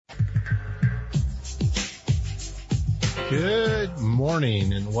Good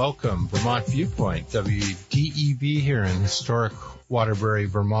morning and welcome, Vermont Viewpoint, WDEV here in historic Waterbury,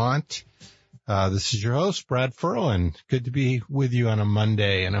 Vermont. This is your host, Brad Ferland. Good to be with you on a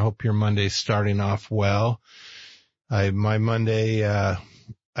Monday, and I hope your Monday's starting off well. My Monday, I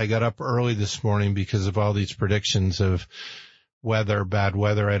got up early this morning because of all these predictions of weather, bad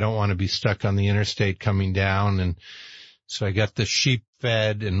weather. I don't want to be stuck on the interstate coming down, and so I got the sheep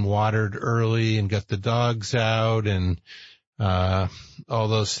fed and watered early and got the dogs out and all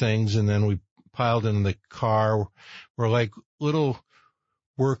those things. And then we piled in the car. We're like little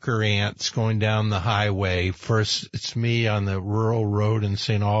worker ants going down the highway. First, it's me on the rural road in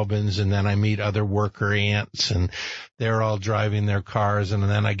St. Albans, and then I meet other worker ants, and they're all driving their cars. And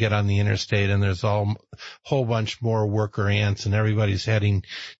then I get on the interstate, and there's a whole bunch more worker ants, and everybody's heading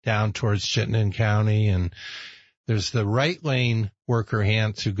down towards Chittenden County. And there's the right lane worker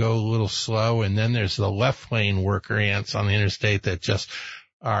ants who go a little slow, and then there's the left lane worker ants on the interstate that just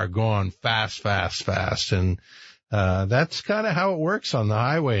are going fast. And that's kind of how it works on the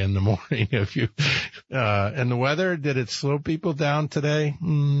highway in the morning. And the weather, did it slow people down today?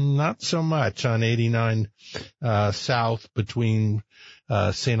 Not so much on 89 south between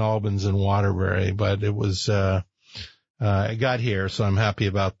St. Albans and Waterbury, but it was I got here, so I'm happy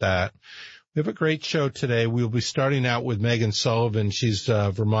about that. We have a great show today. We'll be starting out with Megan Sullivan. She's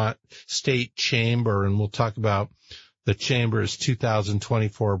Vermont State Chamber, and we'll talk about the Chamber's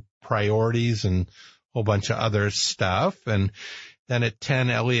 2024 priorities and a whole bunch of other stuff. And then at 10,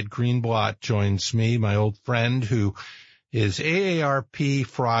 Elliot Greenblatt joins me, my old friend who is AARP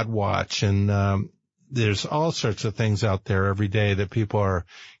Fraud Watch. And there's all sorts of things out there every day that people are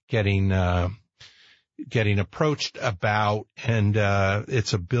getting approached about, and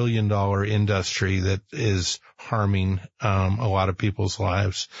it's $1 billion industry that is harming a lot of people's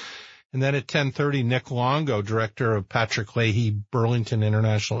lives. And then at 10:30, Nick Longo, director of Patrick Leahy Burlington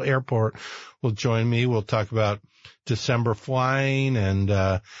International Airport, will join me. We'll talk about December flying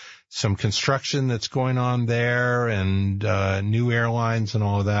and some construction that's going on there and new airlines and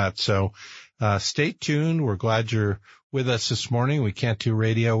all of that. So stay tuned. We're glad you're with us this morning. We can't do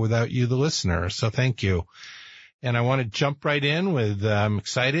radio without you, the listener, so thank you. And I want to jump right in with, I'm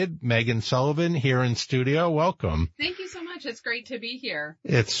excited, Megan Sullivan here in studio. Welcome. Thank you so much. It's great to be here.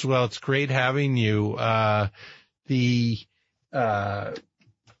 It's great having you. I think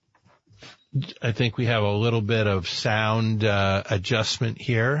we have a little bit of sound adjustment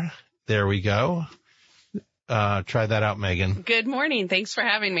here. There we go. Try that out, Megan. Good morning. Thanks for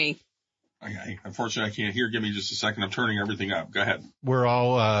having me. Unfortunately, I can't hear. Give me just a second. I'm turning everything up. Go ahead. We're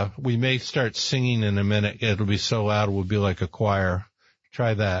all, we may start singing in a minute. It'll be so loud, we'll be like a choir.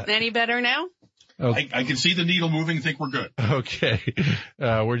 Try that. Any better now? Okay. I can see the needle moving. Think we're good. Okay.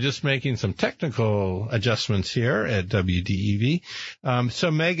 We're just making some technical adjustments here at WDEV. So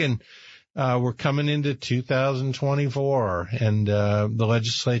Megan, we're coming into 2024 and, the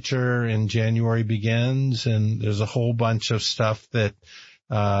legislature in January begins, and there's a whole bunch of stuff that,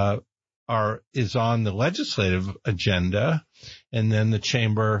 is on the legislative agenda, and then the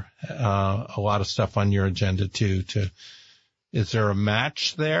chamber, a lot of stuff on your agenda too. Is there a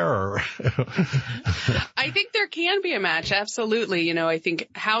match there, or? I think there can be a match. Absolutely. You know, I think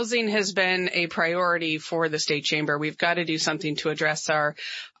housing has been a priority for the state chamber. We've got to do something to address our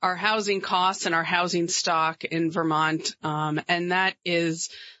housing costs and our housing stock in Vermont. And that is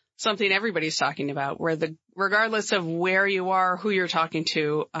something everybody's talking about, regardless of where you are, who you're talking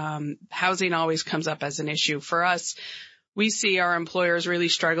to, housing always comes up as an issue. For us, we see our employers really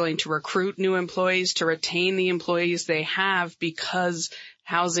struggling to recruit new employees, to retain the employees they have, because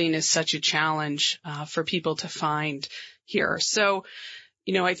housing is such a challenge for people to find here. So,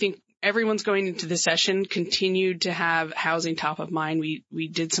 you know, I think everyone's going into the session continued to have housing top of mind. We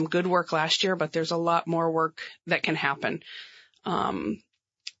did some good work last year, but there's a lot more work that can happen.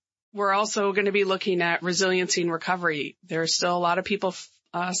 We're also going to be looking at resiliency and recovery. There are still a lot of people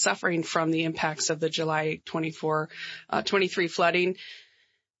suffering from the impacts of the July 23 flooding.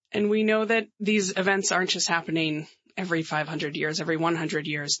 And we know that these events aren't just happening every 500 years, every 100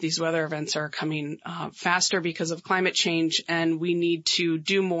 years. These weather events are coming faster because of climate change, and we need to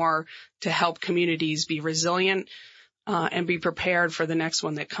do more to help communities be resilient and be prepared for the next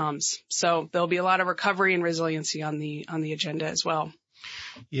one that comes. So there'll be a lot of recovery and resiliency on the agenda as well.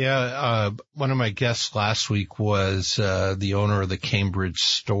 Yeah, one of my guests last week was the owner of the Cambridge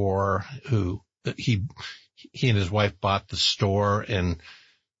store, who he and his wife bought the store, and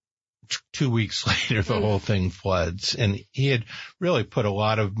 2 weeks later the whole thing floods. And he had really put a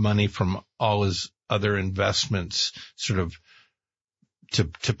lot of money from all his other investments sort of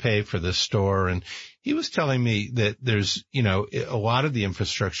to pay for the store. And he was telling me that there's, a lot of the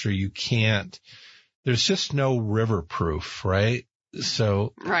infrastructure there's just no river proof, right?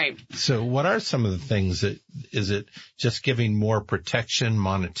 So, right. So what are some of the things is it just giving more protection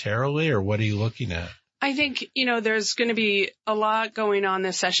monetarily, or what are you looking at? I think, there's going to be a lot going on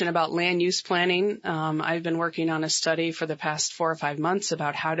this session about land use planning. I've been working on a study for the past 4 or 5 months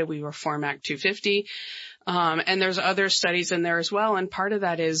about how do we reform Act 250. And there's other studies in there as well. And part of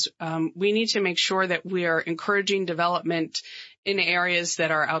that is we need to make sure that we are encouraging development in areas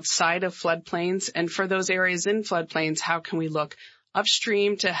that are outside of floodplains. And for those areas in floodplains, how can we look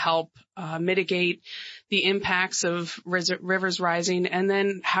upstream to help mitigate the impacts of rivers rising? And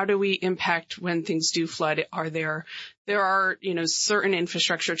then how do we impact when things do flood? There are, certain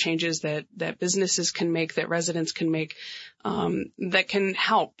infrastructure changes that businesses can make, that residents can make, that can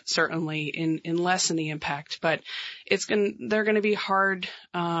help certainly in lessen the impact. But they're going to be hard,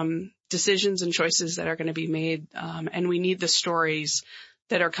 decisions and choices that are going to be made. And we need the stories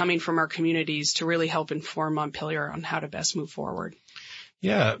that are coming from our communities to really help inform Montpelier on how to best move forward.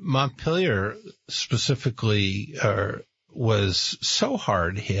 Yeah, Montpelier specifically was so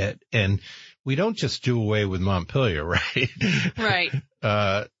hard hit, and we don't just do away with Montpelier, right? Right.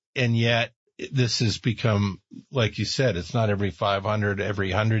 And yet this has become, like you said, it's not every 500, every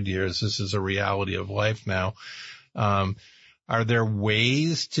 100 years. This is a reality of life now. Are there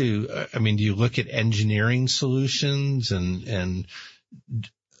ways do you look at engineering solutions and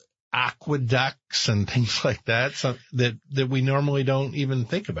aqueducts and things like that, that we normally don't even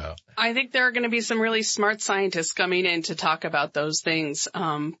think about? I think there are going to be some really smart scientists coming in to talk about those things.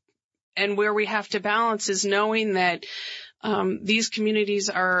 And where we have to balance is knowing that these communities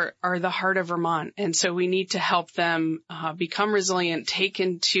are the heart of Vermont. And so we need to help them become resilient, take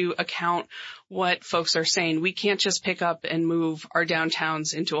into account what folks are saying. We can't just pick up and move our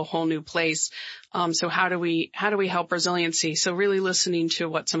downtowns into a whole new place. So how do we help resiliency? So really listening to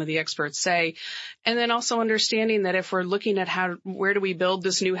what some of the experts say. And then also understanding that if we're looking at where do we build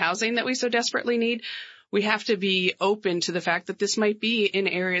this new housing that we so desperately need, we have to be open to the fact that this might be in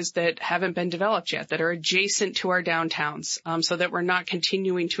areas that haven't been developed yet, that are adjacent to our downtowns, so that we're not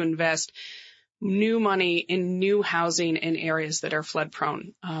continuing to invest new money in new housing in areas that are flood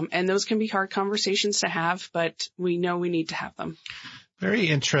prone. And those can be hard conversations to have, but we know we need to have them. Very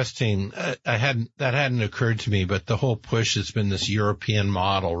interesting. That hadn't occurred to me, but the whole push has been this European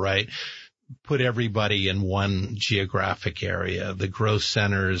model, right? Put everybody in one geographic area, the growth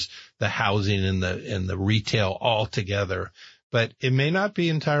centers, the housing and the retail all together. But it may not be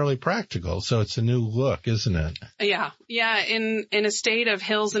entirely practical. So it's a new look, isn't it? Yeah. Yeah. In a state of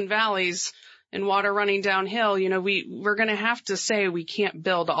hills and valleys and water running downhill, we're going to have to say we can't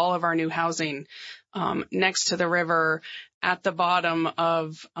build all of our new housing, next to the river at the bottom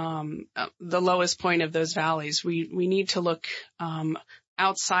of, the lowest point of those valleys. We need to look,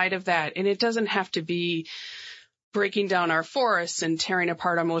 outside of that. And it doesn't have to be breaking down our forests and tearing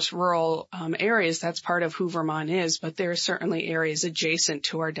apart our most rural areas. That's part of who Vermont is. But there are certainly areas adjacent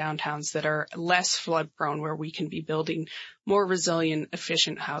to our downtowns that are less flood prone, where we can be building more resilient,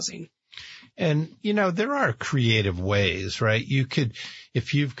 efficient housing. And, there are creative ways, right? You could,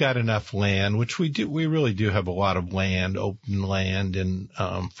 if you've got enough land, which we really do have a lot of land, open land and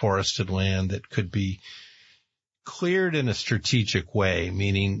forested land that could be cleared in a strategic way,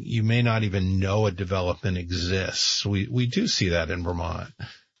 meaning you may not even know a development exists. We do see that in Vermont.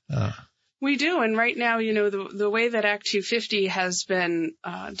 We do. And right now, the way that Act 250 has been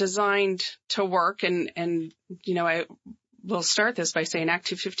designed to work, and I will start this by saying Act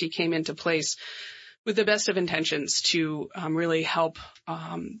 250 came into place with the best of intentions to really help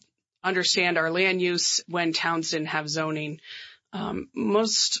understand our land use when towns didn't have zoning.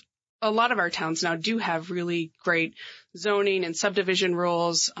 A lot of our towns now do have really great zoning and subdivision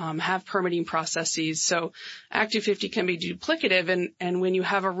rules, have permitting processes. So Act 250 can be duplicative. And when you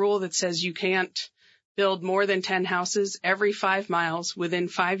have a rule that says you can't build more than 10 houses every 5 miles within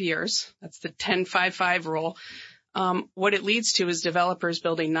 5 years, that's the 10-5-5 rule. What it leads to is developers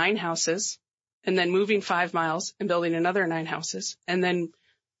building 9 houses and then moving 5 miles and building another 9 houses, and then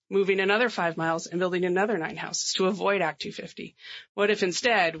moving another 5 miles and building another 9 houses to avoid Act 250. What if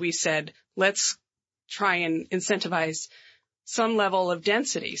instead we said, let's try and incentivize some level of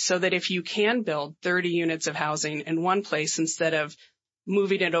density so that if you can build 30 units of housing in one place instead of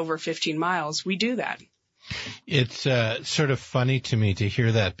moving it over 15 miles, we do that. It's sort of funny to me to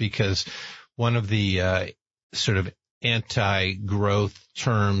hear that, because one of the sort of anti-growth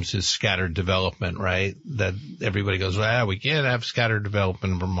terms is scattered development, right? That everybody goes, we can't have scattered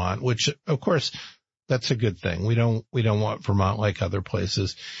development in Vermont, which of course That's a good thing. We don't want Vermont like other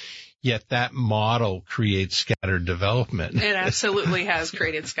places. Yet that model creates scattered development. It absolutely has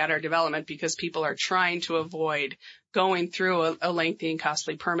created scattered development because people are trying to avoid going through a lengthy and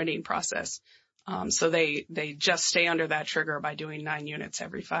costly permitting process. So they just stay under that trigger by doing 9 units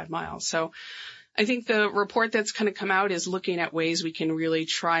every 5 miles. So I think the report that's going to come out is looking at ways we can really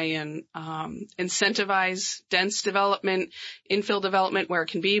try and incentivize dense development, infill development where it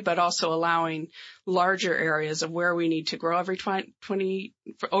can be, but also allowing larger areas of where we need to grow over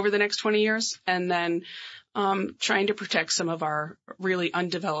the next 20 years, and then trying to protect some of our really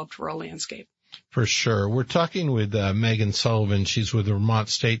undeveloped rural landscape. For sure. We're talking with Megan Sullivan. She's with the Vermont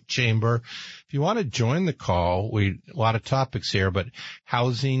State Chamber. If you want to join the call, a lot of topics here, but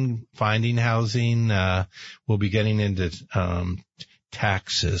housing, finding housing, we'll be getting into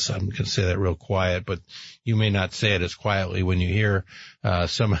taxes. I'm going to say that real quiet, but you may not say it as quietly when you hear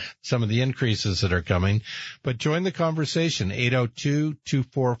some of the increases that are coming. But join the conversation,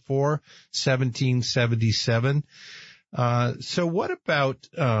 802-244-1777. So what about,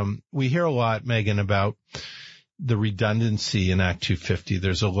 we hear a lot, Megan, about the redundancy in Act 250.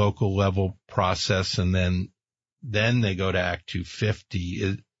 There's a local level process, and then they go to Act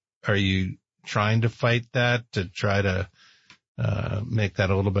 250. Are you trying to fight that to try to make that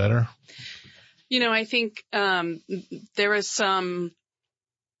a little better? I think there was some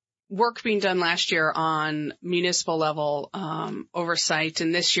work being done last year on municipal level oversight,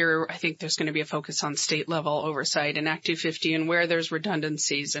 and this year I think there's going to be a focus on state level oversight in Act 250 and where there's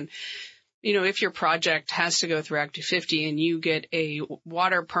redundancies. And if your project has to go through Act 250 and you get a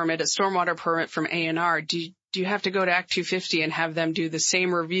water permit, a stormwater permit from A&R, do you have to go to Act 250 and have them do the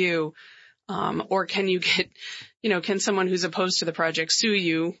same review? Or can you get, can someone who's opposed to the project sue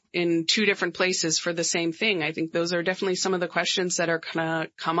you in 2 different places for the same thing? I think those are definitely some of the questions that are going to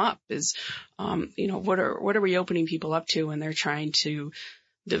come up is, what are we opening people up to when they're trying to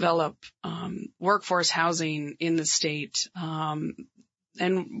develop, workforce housing in the state?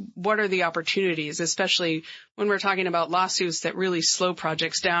 And what are the opportunities, especially when we're talking about lawsuits that really slow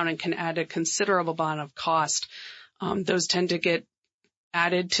projects down and can add a considerable amount of cost? Those tend to get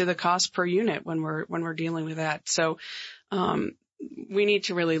added to the cost per unit when we're dealing with that. So, we need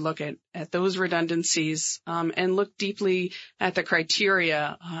to really look at those redundancies, and look deeply at the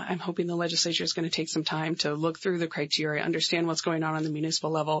criteria. I'm hoping the legislature is going to take some time to look through the criteria, understand what's going on the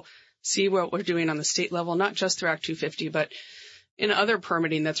municipal level, see what we're doing on the state level, not just through Act 250, but in other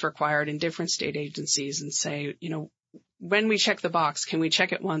permitting that's required in different state agencies, and say, when we check the box, can we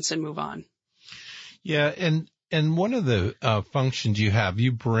check it once and move on? Yeah. And one of the functions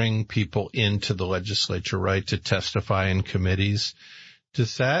you bring people into the legislature, right, to testify in committees.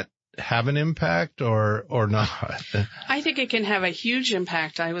 Does that have an impact or not? I think it can have a huge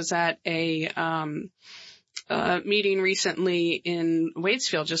impact. I was at a meeting recently in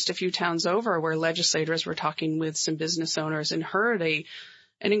Waitsfield, just a few towns over, where legislators were talking with some business owners and heard an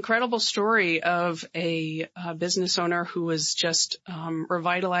incredible story of a business owner who was just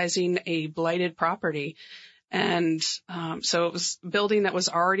revitalizing a blighted property. And so it was a building that was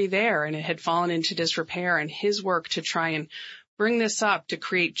already there and it had fallen into disrepair, and his work to try and bring this up to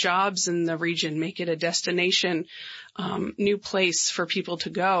create jobs in the region, make it a destination, new place for people to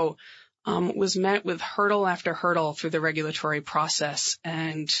go, was met with hurdle after hurdle through the regulatory process.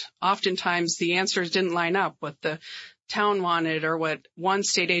 And oftentimes the answers didn't line up, what the town wanted or what one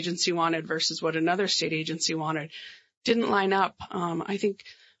state agency wanted versus what another state agency wanted didn't line up. I think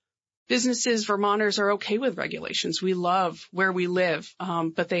businesses, Vermonters, are okay with regulations. We love where we live,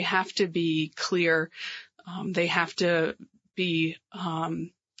 but they have to be clear. They have to be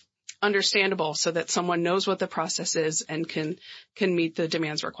understandable so that someone knows what the process is and can meet the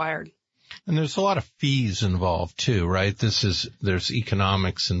demands required. And there's a lot of fees involved too, right? There's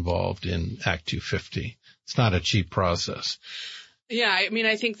economics involved in Act 250. It's not a cheap process. Yeah, I mean,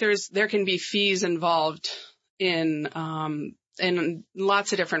 I think there can be fees involved in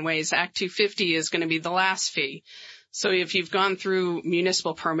lots of different ways. Act 250 is going to be the last fee. So if you've gone through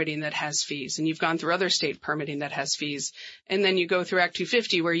municipal permitting that has fees, and you've gone through other state permitting that has fees, and then you go through Act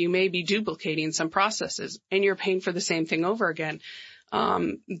 250 where you may be duplicating some processes and you're paying for the same thing over again,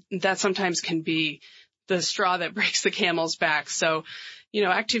 that sometimes can be the straw that breaks the camel's back. So,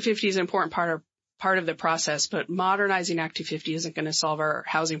 Act 250 is an important part of the process, but modernizing Act 250 isn't going to solve our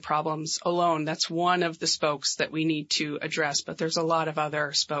housing problems alone. That's one of the spokes that we need to address, but there's a lot of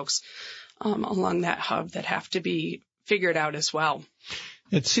other spokes along that hub that have to be figured out as well.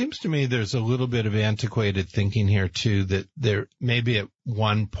 It seems to me there's a little bit of antiquated thinking here too, that there maybe at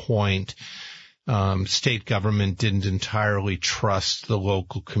one point state government didn't entirely trust the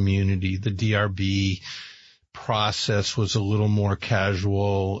local community. The DRB process was a little more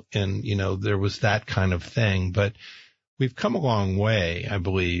casual, and, there was that kind of thing. But we've come a long way, I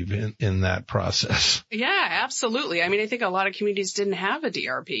believe, in that process. Yeah, absolutely. I mean, I think a lot of communities didn't have a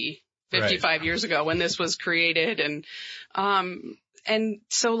DRB 55 years ago when this was created. And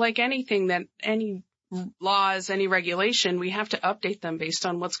so like anything that any laws, any regulation, we have to update them based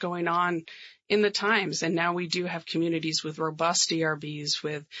on what's going on in the times. And now we do have communities with robust DRBs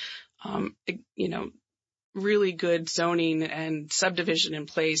with, really good zoning and subdivision in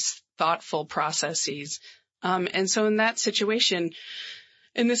place, thoughtful processes. And so in that situation,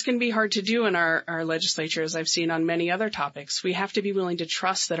 and this can be hard to do in our legislature, as I've seen on many other topics, we have to be willing to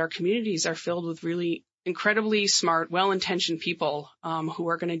trust that our communities are filled with really incredibly smart, well-intentioned people who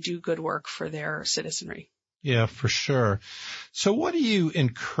are going to do good work for their citizenry. Yeah, for sure. So what do you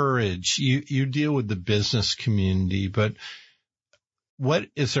encourage? You deal with the business community, but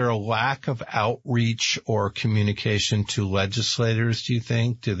is there a lack of outreach or communication to legislators, do you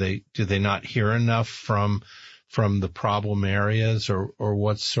think? Do they not hear enough from the problem areas, or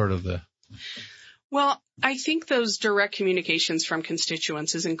what's sort of the? Well, I think those direct communications from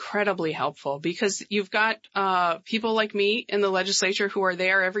constituents is incredibly helpful, because you've got people like me in the legislature who are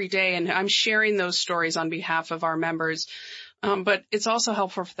there every day, and I'm sharing those stories on behalf of our members. But it's also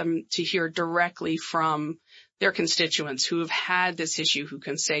helpful for them to hear directly from their constituents who have had this issue, who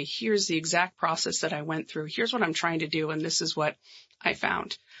can say, here's the exact process that I went through. Here's what I'm trying to do, and this is what I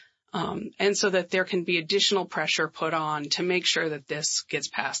found. And so that there can be additional pressure put on to make sure that this gets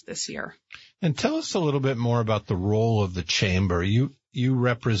passed this year. And tell us a little bit more about the role of the chamber. You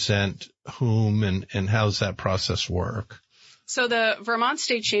represent whom, and how does that process work? So the Vermont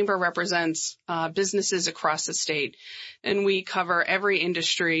State Chamber represents businesses across the state, and we cover every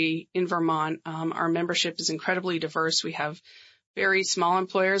industry in Vermont. Our membership is incredibly diverse. We have very small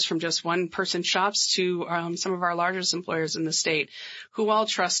employers from just one-person shops to some of our largest employers in the state, who all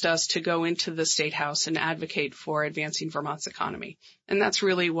trust us to go into the State House and advocate for advancing Vermont's economy. And that's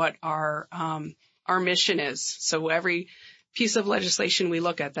really what our mission is. So every piece of legislation we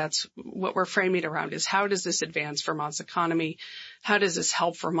look at, that's what we're framing around, is how does this advance Vermont's economy? How does this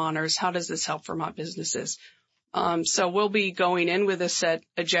help Vermonters? How does this help Vermont businesses? So we'll be going in with a set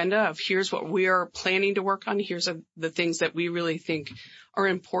agenda of here's what we are planning to work on. Here's the things that we really think are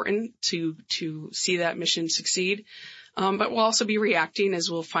important to see that mission succeed. But we'll also be reacting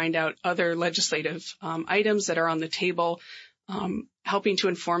as we'll find out other legislative items that are on the table, helping to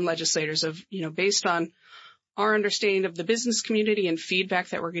inform legislators of, based on our understanding of the business community and feedback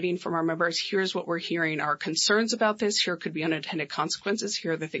that we're getting from our members, here's what we're hearing, our concerns about this. Here could be unintended consequences.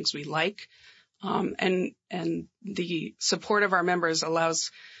 Here are the things we like. And the support of our members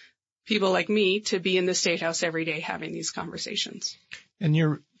allows people like me to be in the State House every day having these conversations. And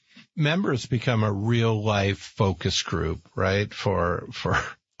your members become a real life focus group, right? For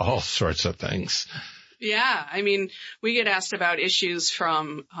all sorts of things. Yeah. I mean, we get asked about issues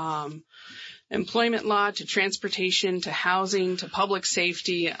from, employment law to transportation to housing to public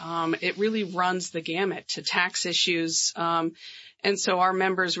safety. It really runs the gamut, to tax issues. And so our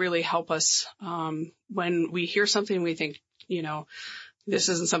members really help us when we hear something we think, this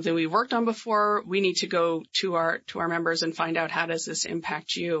isn't something we've worked on before. We need to go to our members and find out, how does this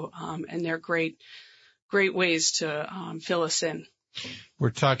impact you? And they're great ways to fill us in. We're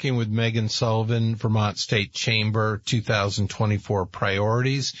talking with Megan Sullivan, Vermont State Chamber 2024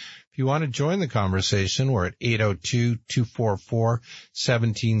 priorities. If you want to join the conversation, we're at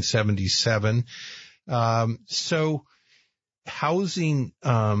 802-244-1777. So housing,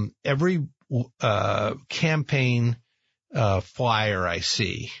 every campaign flyer I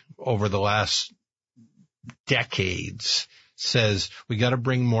see over the last decades says we got to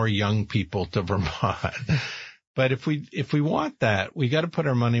bring more young people to Vermont. But if we want that, we got to put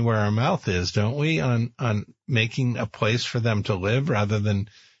our money where our mouth is, don't we? On making a place for them to live, rather than,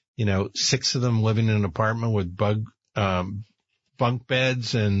 6 of them living in an apartment with bunk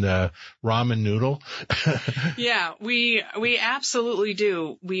beds and ramen noodle. Yeah, we absolutely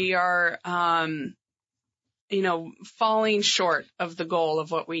do. We are, falling short of the goal of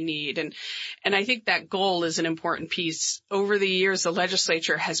what we need. And I think that goal is an important piece. Over the years, the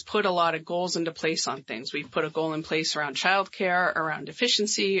legislature has put a lot of goals into place on things. We've put a goal in place around childcare, around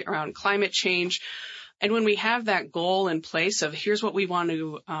efficiency, around climate change. And when we have that goal in place of here's what we want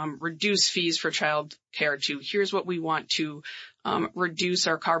to reduce fees for child care to, here's what we want to reduce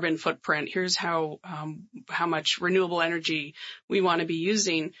our carbon footprint, here's how much renewable energy we want to be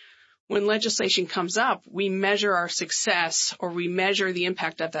using. when legislation comes up, we measure our success or we measure the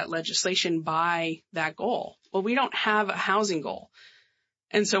impact of that legislation by that goal. Well, we don't have a housing goal.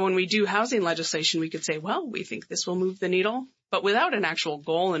 And so when we do housing legislation, we could say, well, we think this will move the needle. But without an actual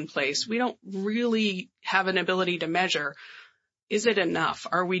goal in place, we don't really have an ability to measure, is it enough?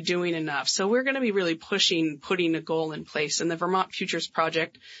 Are we doing enough? So we're going to be really putting a goal in place. And the Vermont Futures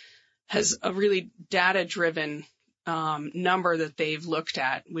Project has a really data-driven number that they've looked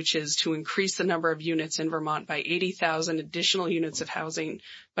at, which is to increase the number of units in Vermont by 80,000 additional units of housing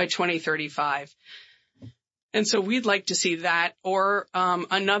by 2035. And so we'd like to see that or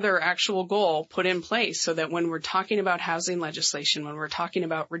another actual goal put in place so that when we're talking about housing legislation, when we're talking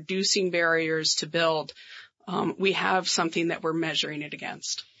about reducing barriers to build, we have something that we're measuring it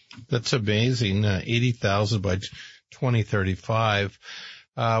against. That's amazing. 80,000 by 2035.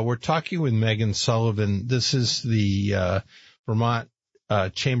 We're talking with Megan Sullivan. This is the Vermont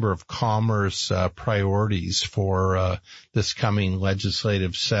Chamber of Commerce priorities for this coming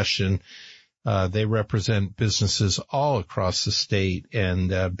legislative session. They represent businesses all across the state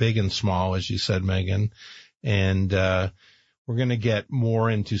and big and small, as you said, Megan. And we're going to get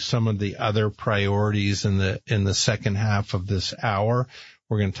more into some of the other priorities in the second half of this hour.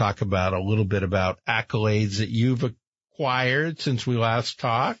 We're going to talk about a little bit about accolades that you've acquired since we last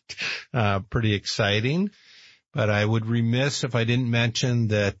talked. Pretty exciting. But I would remiss if I didn't mention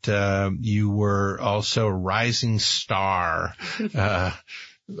that you were also a rising star.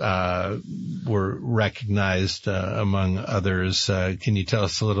 Were recognized among others. Can you tell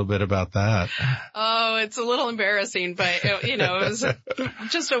us a little bit about that? Oh, it's a little embarrassing, but it was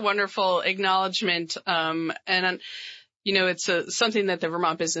just a wonderful acknowledgement. It's something that the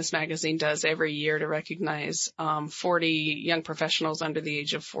Vermont Business Magazine does every year to recognize 40 young professionals under the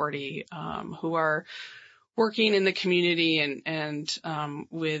age of 40 who are working in the community and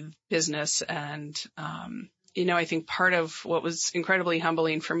with business and I think part of what was incredibly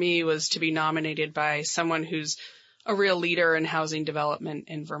humbling for me was to be nominated by someone who's a real leader in housing development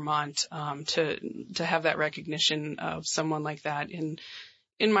in Vermont, to have that recognition of someone like that in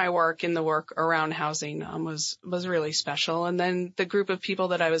my work, in the work around housing, was really special. And then the group of people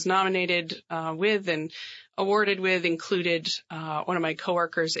that I was nominated with and awarded with included one of my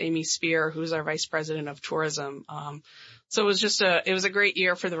coworkers, Amy Spear, who's our vice president of tourism. So it was a great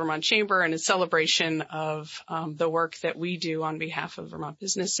year for the Vermont Chamber and a celebration of the work that we do on behalf of Vermont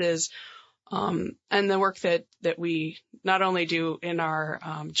businesses, and the work that we not only do in our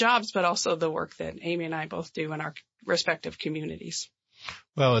jobs, but also the work that Amy and I both do in our respective communities.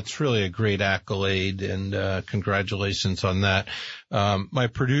 Well, it's really a great accolade, and congratulations on that. My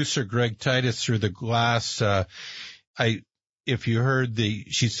producer, Greg Titus, through the glass, if you heard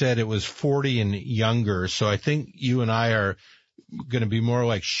she said it was 40 and younger. So I think you and I are going to be more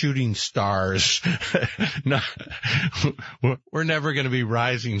like shooting stars. We're never going to be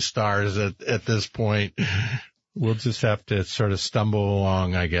rising stars at this point. We'll just have to sort of stumble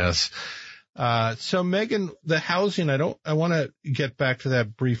along, I guess. So Megan, the housing, I want to get back to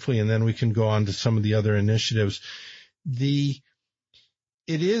that briefly and then we can go on to some of the other initiatives.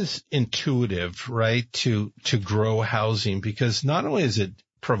 It is intuitive, right, to grow housing because not only is it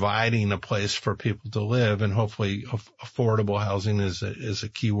providing a place for people to live and hopefully affordable housing is a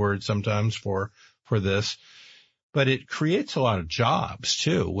key word sometimes for this, but it creates a lot of jobs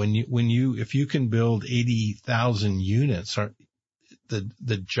too. If you can build 80,000 units,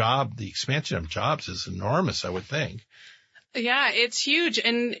 the expansion of jobs is enormous, I would think. Yeah, it's huge.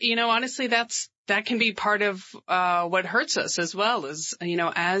 And, honestly, that can be part of what hurts us as well as,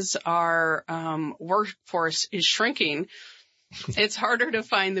 as our workforce is shrinking, it's harder to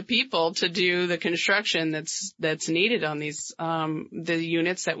find the people to do the construction that's needed on these the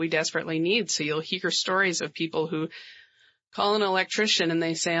units that we desperately need. So you'll hear stories of people who call an electrician and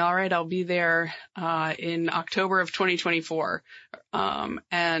they say, all right, I'll be there in October of 2024.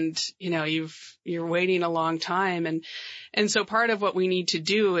 And you're waiting a long time. And so part of what we need to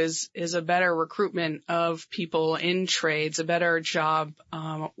do is a better recruitment of people in trades, a better job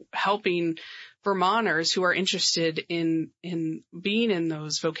helping Vermonters who are interested in being in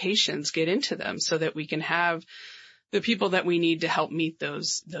those vocations get into them so that we can have the people that we need to help meet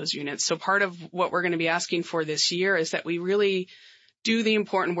those units. So part of what we're going to be asking for this year is that we really do the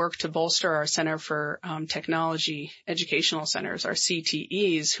important work to bolster our Center for Technology Educational Centers, our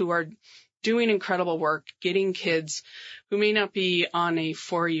CTEs, who are doing incredible work getting kids who may not be on a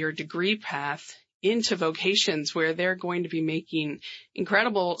 4-year degree path into vocations where they're going to be making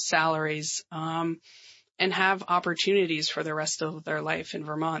incredible salaries and have opportunities for the rest of their life in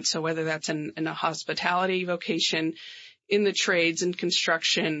Vermont. So whether that's in a hospitality vocation, in the trades, in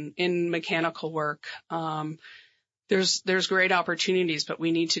construction, in mechanical work. There's great opportunities, but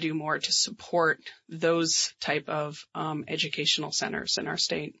we need to do more to support those type of educational centers in our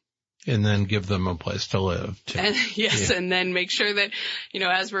state. And then give them a place to live too. And yes, yeah. And then make sure that,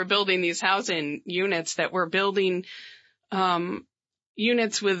 as we're building these housing units, that we're building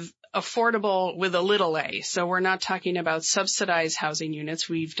units with affordable with a little a. So we're not talking about subsidized housing units.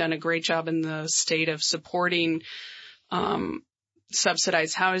 We've done a great job in the state of supporting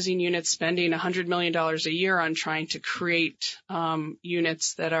subsidized housing units, spending $100 million a year on trying to create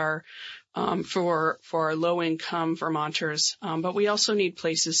units that are for low-income Vermonters. But we also need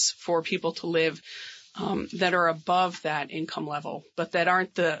places for people to live that are above that income level, but that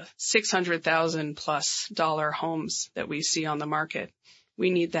aren't the $600,000+ homes that we see on the market. We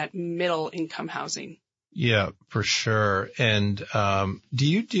need that middle income housing. Yeah, for sure. And do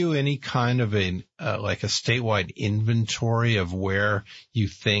you do any kind of like a statewide inventory of where you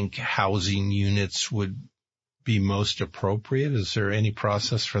think housing units would be most appropriate? Is there any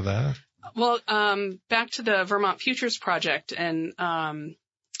process for that? Well, back to the Vermont Futures Project, and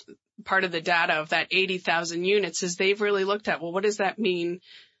part of the data of that 80,000 units is they've really looked at, well, what does that mean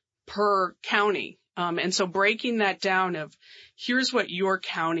per county? And so breaking that down of here's what your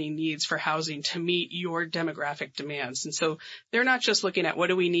county needs for housing to meet your demographic demands. And so they're not just looking at what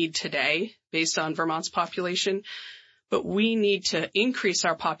do we need today based on Vermont's population, but we need to increase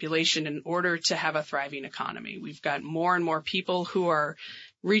our population in order to have a thriving economy. We've got more and more people who are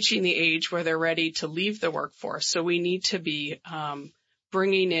reaching the age where they're ready to leave the workforce. So we need to be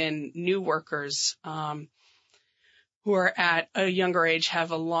bringing in new workers who are at a younger age, have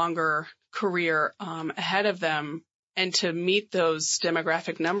a longer career ahead of them, and to meet those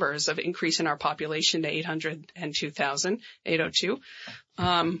demographic numbers of increasing our population to 802,000,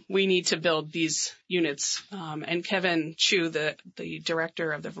 we need to build these units. And Kevin Chu, the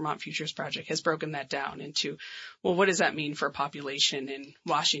director of the Vermont Futures Project, has broken that down into, well, what does that mean for population in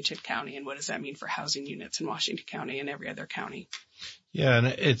Washington County, and what does that mean for housing units in Washington County and every other county? Yeah, and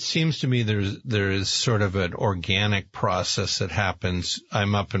it seems to me there is sort of an organic process that happens.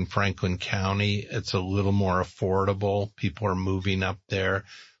 I'm up in Franklin County. It's a little more affordable. People are moving up there, a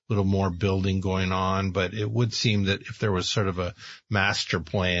little more building going on. But it would seem that if there was sort of a master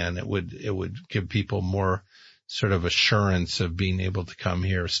plan, it would give people more sort of assurance of being able to come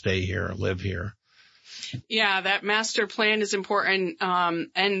here, stay here, live here. Yeah, that master plan is important.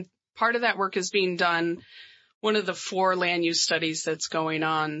 And part of that work is being done. One of the 4 land use studies that's going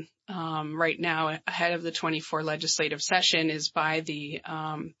on right now ahead of the 24 legislative session is by the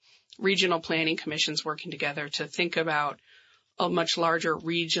regional planning commissions working together to think about a much larger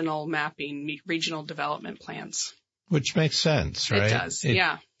regional mapping, regional development plans. Which makes sense, right? It does,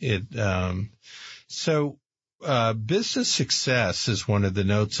 yeah. So business success is one of the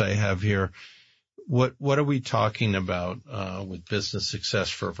notes I have here. What are we talking about with business success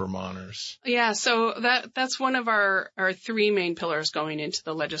for Vermonters? Yeah, so that's one of our 3 main pillars going into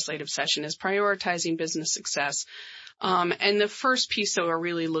the legislative session is prioritizing business success. And the first piece that we're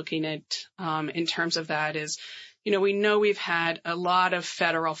really looking at in terms of that is, we know we've had a lot of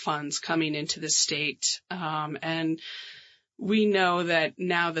federal funds coming into the state, and we know that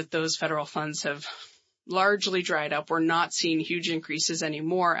now that those federal funds have largely dried up, we're not seeing huge increases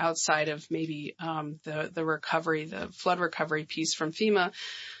anymore outside of maybe the recovery, the flood recovery piece from FEMA.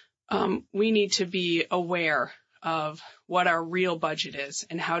 We need to be aware of what our real budget is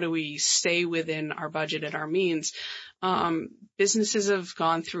and how do we stay within our budget and our means. Businesses have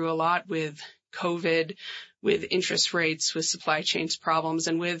gone through a lot with COVID, with interest rates, with supply chains problems,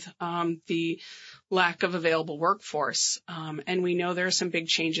 and with the lack of available workforce. And we know there are some big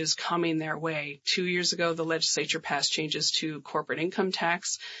changes coming their way. 2 years ago, the legislature passed changes to corporate income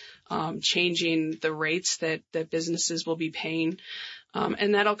tax, changing the rates that businesses will be paying.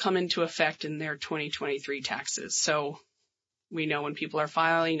 And that'll come into effect in their 2023 taxes. So we know when people are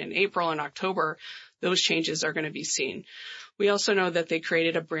filing in April and October, those changes are going to be seen. We also know that they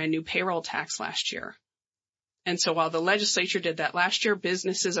created a brand new payroll tax last year. And so while the legislature did that last year,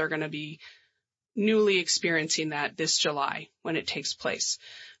 businesses are going to be newly experiencing that this July when it takes place.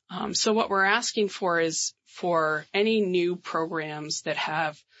 So what we're asking for is for any new programs that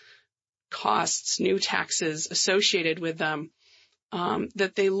have costs, new taxes associated with them,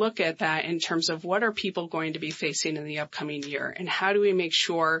 that they look at that in terms of what are people going to be facing in the upcoming year, and how do we make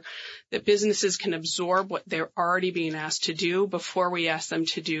sure that businesses can absorb what they're already being asked to do before we ask them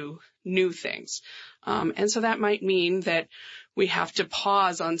to do new things. And so that might mean that we have to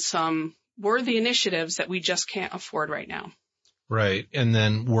pause on some worthy initiatives that we just can't afford right now. Right. And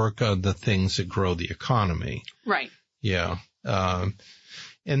then work on the things that grow the economy. Right. Yeah.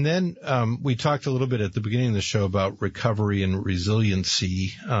 And then we talked a little bit at the beginning of the show about recovery and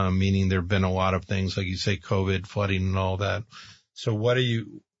resiliency, meaning there have been a lot of things, like you say, COVID, flooding, and all that. So what are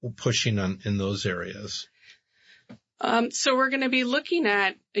you pushing on in those areas? So we're going to be looking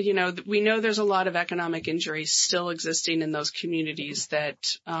at, we know there's a lot of economic injuries still existing in those communities that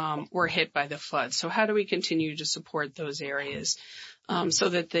were hit by the flood. So how do we continue to support those areas so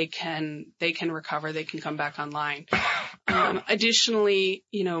that they can recover, they can come back online? Additionally,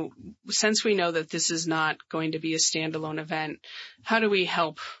 since we know that this is not going to be a standalone event, how do we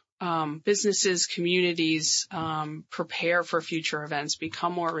help businesses, communities prepare for future events,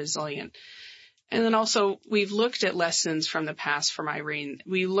 become more resilient? And then also, we've looked at lessons from the past from Irene.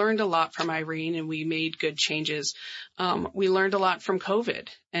 We learned a lot from Irene, and we made good changes. We learned a lot from COVID,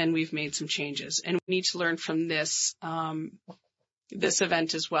 and we've made some changes. And we need to learn from this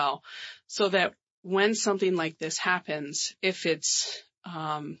event as well, so that when something like this happens, if it's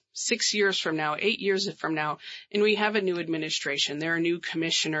 6 years from now, 8 years from now, and we have a new administration, there are new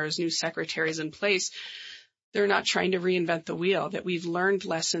commissioners, new secretaries in place, they're not trying to reinvent the wheel, that we've learned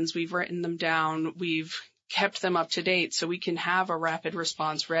lessons, we've written them down, we've kept them up to date so we can have a rapid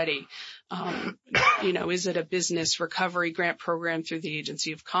response ready. Is it a business recovery grant program through the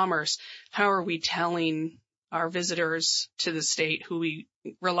Agency of Commerce? How are we telling our visitors to the state who we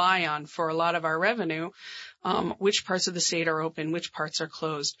rely on for a lot of our revenue, which parts of the state are open, which parts are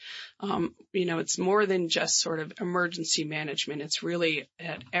closed? It's more than just sort of emergency management. It's really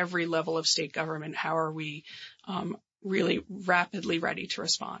at every level of state government. How are we really rapidly ready to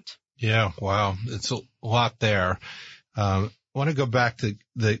respond? Yeah, wow. It's a lot there. I want to go back to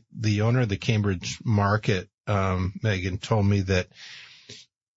the owner of the Cambridge market. Megan told me that,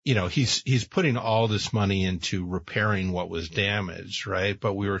 he's putting all this money into repairing what was damaged, right?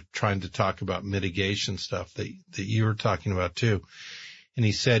 But we were trying to talk about mitigation stuff that you were talking about too. And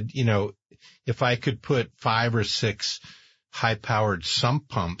he said, if I could put 5 or 6 high-powered sump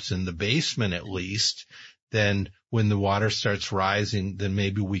pumps in the basement at least, then when the water starts rising, then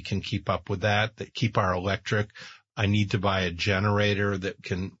maybe we can keep up with that keep our electric. I need to buy a generator that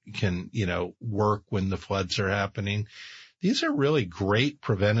can work when the floods are happening. These are really great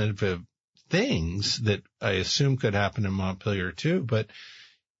preventative things that I assume could happen in Montpelier too, but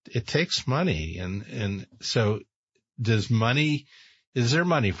it takes money. And so is there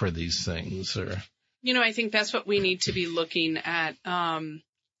money for these things? Or? I think that's what we need to be looking at,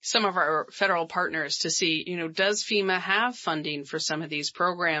 some of our federal partners to see, does FEMA have funding for some of these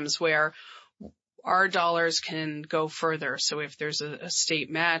programs where our dollars can go further? So if there's a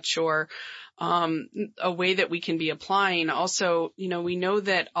state match or a way that we can be applying. Also, we know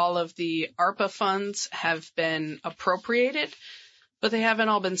that all of the ARPA funds have been appropriated, but they haven't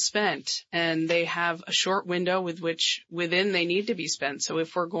all been spent, and they have a short window within they need to be spent. So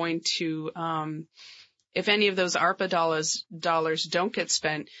if we're going to, if any of those ARPA dollars don't get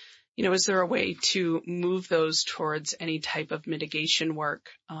spent, is there a way to move those towards any type of mitigation work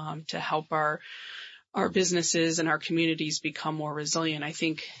to help our businesses and our communities become more resilient? I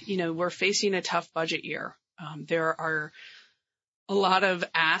think, we're facing a tough budget year. There are a lot of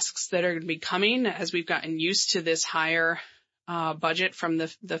asks that are going to be coming as we've gotten used to this higher budget from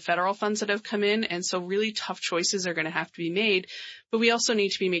the federal funds that have come in. And so really tough choices are going to have to be made. But we also need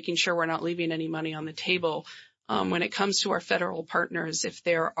to be making sure we're not leaving any money on the table. When it comes to our federal partners, if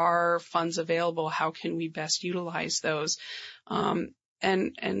there are funds available, how can we best utilize those? And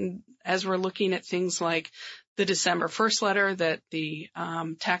as we're looking at things like the December 1st letter that the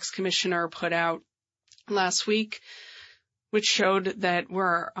tax commissioner put out last week, which showed that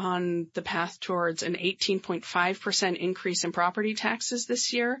we're on the path towards an 18.5% increase in property taxes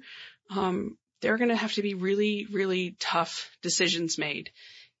this year, there are going to have to be really, really tough decisions made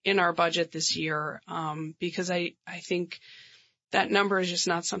in our budget this year, because I think that number is just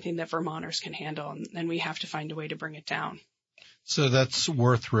not something that Vermonters can handle, and we have to find a way to bring it down. So that's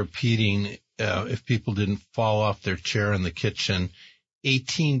worth repeating if people didn't fall off their chair in the kitchen.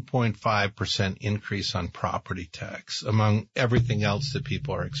 18.5% increase on property tax among everything else that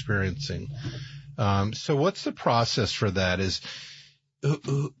people are experiencing. So what's the process for that? Is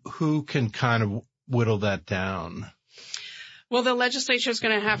who can kind of whittle that down? Well, the legislature is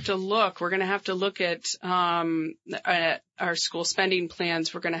going to have to look. We're going to have to look at our school spending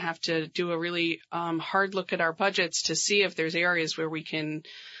plans. We're going to have to do a really hard look at our budgets to see if there's areas where we can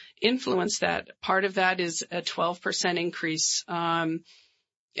influence that. Part of that is a 12% increase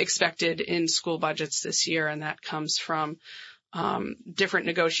expected in school budgets this year, and that comes from different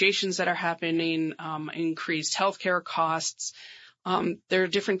negotiations that are happening, increased healthcare costs. There are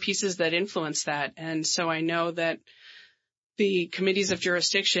different pieces that influence that, and so I know that the committees of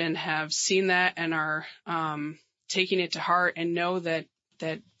jurisdiction have seen that and are taking it to heart and know that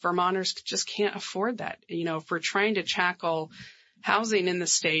Vermonters just can't afford that. If we're trying to tackle housing in the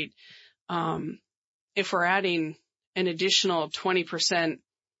state, if we're adding an additional 20%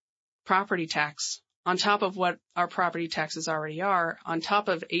 property tax on top of what our property taxes already are, on top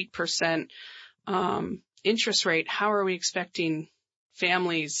of 8% interest rate, how are we expecting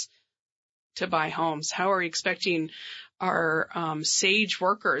families to buy homes? How are we expecting our SAGE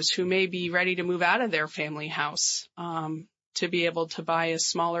workers who may be ready to move out of their family house to be able to buy a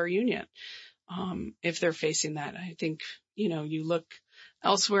smaller unit if they're facing that? I think, you look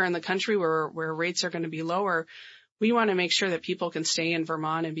elsewhere in the country where rates are going to be lower. We want to make sure that people can stay in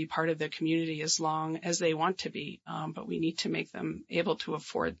Vermont and be part of the community as long as they want to be, but we need to make them able to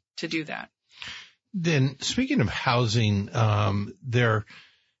afford to do that. Then, speaking of housing,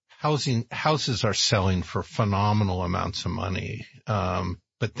 houses are selling for phenomenal amounts of money.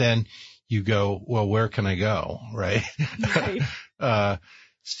 But then you go, well, where can I go? Right. Right.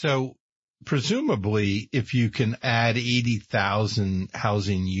 So presumably if you can add 80,000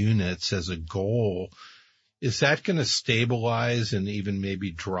 housing units as a goal, is that going to stabilize and even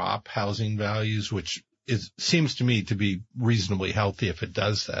maybe drop housing values, which seems to me to be reasonably healthy if it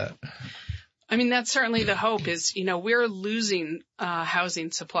does that? I mean, that's certainly the hope is, we're losing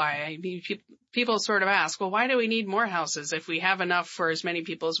housing supply. I mean, people sort of ask, well, why do we need more houses if we have enough for as many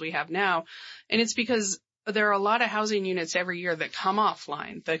people as we have now? And it's because there are a lot of housing units every year that come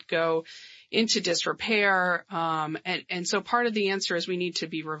offline, that go into disrepair. And so part of the answer is we need to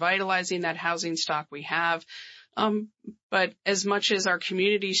be revitalizing that housing stock we have. But as much as our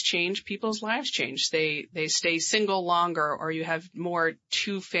communities change, people's lives change. They stay single longer, or you have more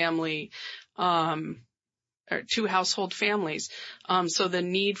two-family or two household families. So the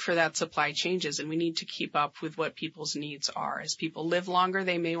need for that supply changes, and we need to keep up with what people's needs are. As people live longer,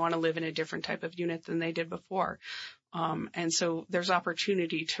 they may want to live in a different type of unit than they did before. And so there's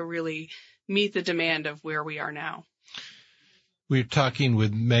opportunity to really meet the demand of where we are now. We're talking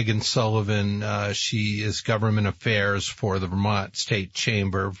with Megan Sullivan. She is government affairs for the Vermont State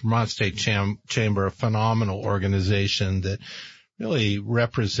Chamber. Vermont State Chamber, a phenomenal organization that really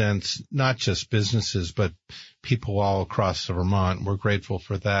represents not just businesses, but people all across the Vermont. We're grateful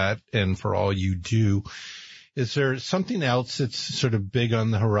for that and for all you do. Is there something else that's sort of big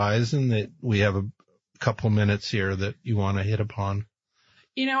on the horizon that we have a couple minutes here that you want to hit upon?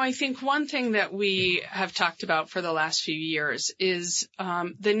 I think one thing that we have talked about for the last few years is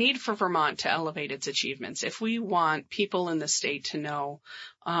the need for Vermont to elevate its achievements. If we want people in the state to know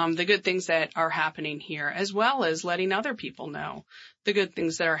the good things that are happening here, as well as letting other people know the good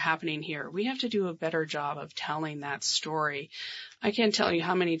things that are happening here, we have to do a better job of telling that story. I can't tell you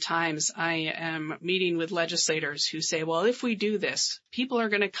how many times I am meeting with legislators who say, well, if we do this, people are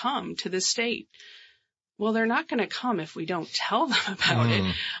going to come to the state. Well, they're not going to come if we don't tell them about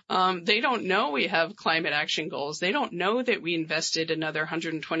it. They don't know we have climate action goals. They don't know that we invested another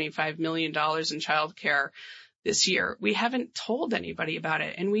 $125 million in child care this year. We haven't told anybody about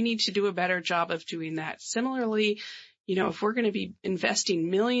it, and we need to do a better job of doing that. Similarly, if we're going to be investing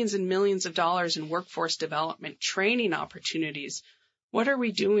millions and millions of dollars in workforce development, training opportunities, what are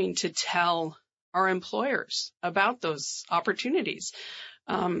we doing to tell our employers about those opportunities?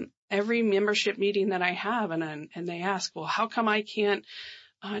 Every membership meeting that I have, and they ask, well, how come I can't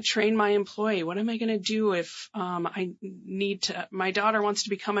train my employee? What am I going to do if my daughter wants to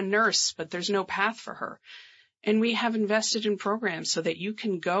become a nurse, but there's no path for her? And we have invested in programs so that you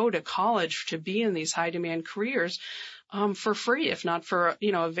can go to college to be in these high demand careers for free, if not for,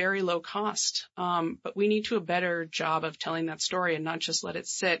 a very low cost. But we need to do a better job of telling that story and not just let it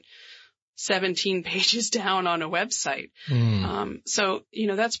sit 17 pages down on a website. So,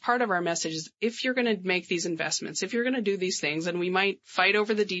 that's part of our message is if you're going to make these investments, if you're going to do these things, and we might fight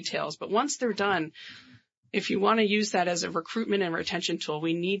over the details, but once they're done, if you want to use that as a recruitment and retention tool,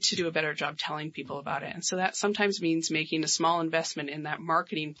 we need to do a better job telling people about it. And so that sometimes means making a small investment in that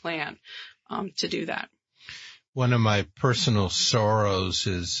marketing plan to do that. One of my personal sorrows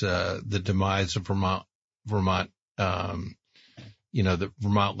is the demise of Vermont, the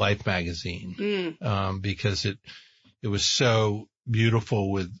Vermont Life magazine, because it was so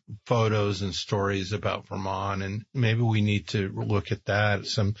beautiful with photos and stories about Vermont. And maybe we need to look at that,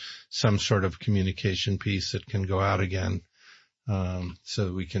 some sort of communication piece that can go out again, so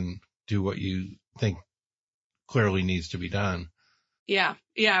that we can do what you think clearly needs to be done. Yeah.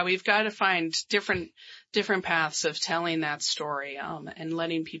 We've got to find different paths of telling that story, and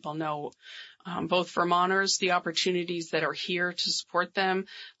letting people know, both Vermonters the opportunities that are here to support them,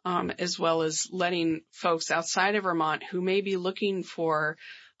 as well as letting folks outside of Vermont who may be looking for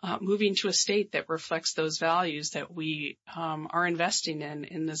moving to a state that reflects those values that we are investing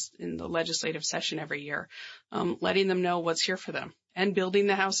in the legislative session every year, letting them know what's here for them and building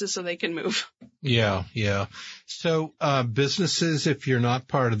the houses so they can move. Yeah. So businesses, if you're not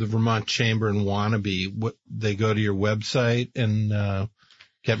part of the Vermont Chamber and want to be, they go to your website and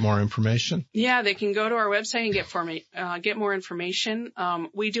get more information? Yeah, they can go to our website and get more information.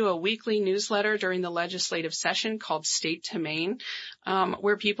 We do a weekly newsletter during the legislative session called State to Maine,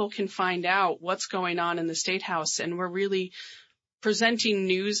 where people can find out what's going on in the State House. And we're really presenting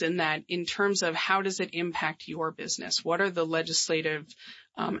news in that in terms of how does it impact your business? What are the legislative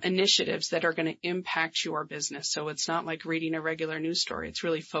initiatives that are going to impact your business? So it's not like reading a regular news story. It's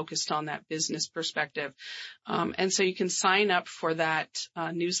really focused on that business perspective. And so you can sign up for that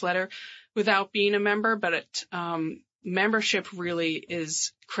newsletter without being a member, but membership really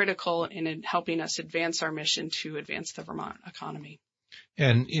is critical in helping us advance our mission to advance the Vermont economy.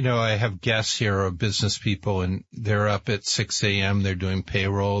 And, I have guests here of business people, and they're up at 6 a.m. They're doing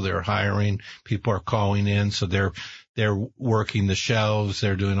payroll. They're hiring. People are calling in. So they're working the shelves.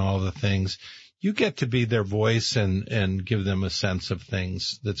 They're doing all the things. You get to be their voice and give them a sense of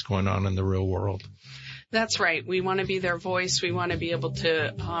things that's going on in the real world. That's right. We want to be their voice. We want to be able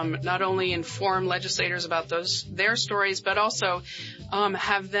to not only inform legislators about their stories, but also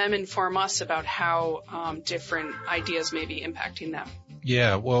have them inform us about how different ideas may be impacting them.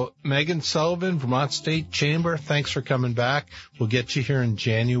 Yeah, well, Megan Sullivan, Vermont State Chamber, thanks for coming back. We'll get you here in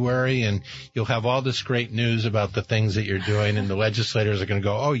January, and you'll have all this great news about the things that you're doing, and the legislators are going to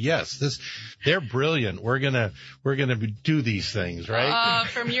go, oh, yes, they're brilliant. We're gonna do these things, right?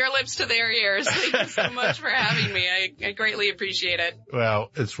 From your lips to their ears. Thank you so much for having me. I greatly appreciate it.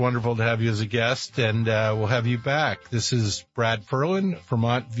 Well, it's wonderful to have you as a guest, and we'll have you back. This is Brad Ferland,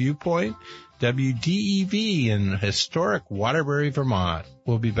 Vermont Viewpoint, WDEV in historic Waterbury, Vermont.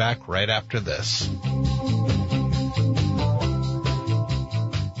 We'll be back right after this.